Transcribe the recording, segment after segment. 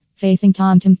Facing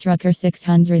TomTom Trucker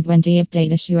 620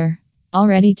 update issue.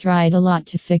 Already tried a lot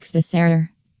to fix this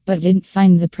error, but didn't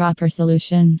find the proper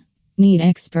solution. Need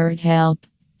expert help?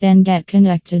 Then get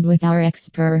connected with our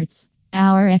experts.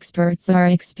 Our experts are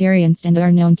experienced and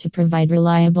are known to provide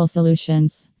reliable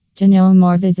solutions. To know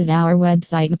more, visit our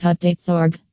website updates.org.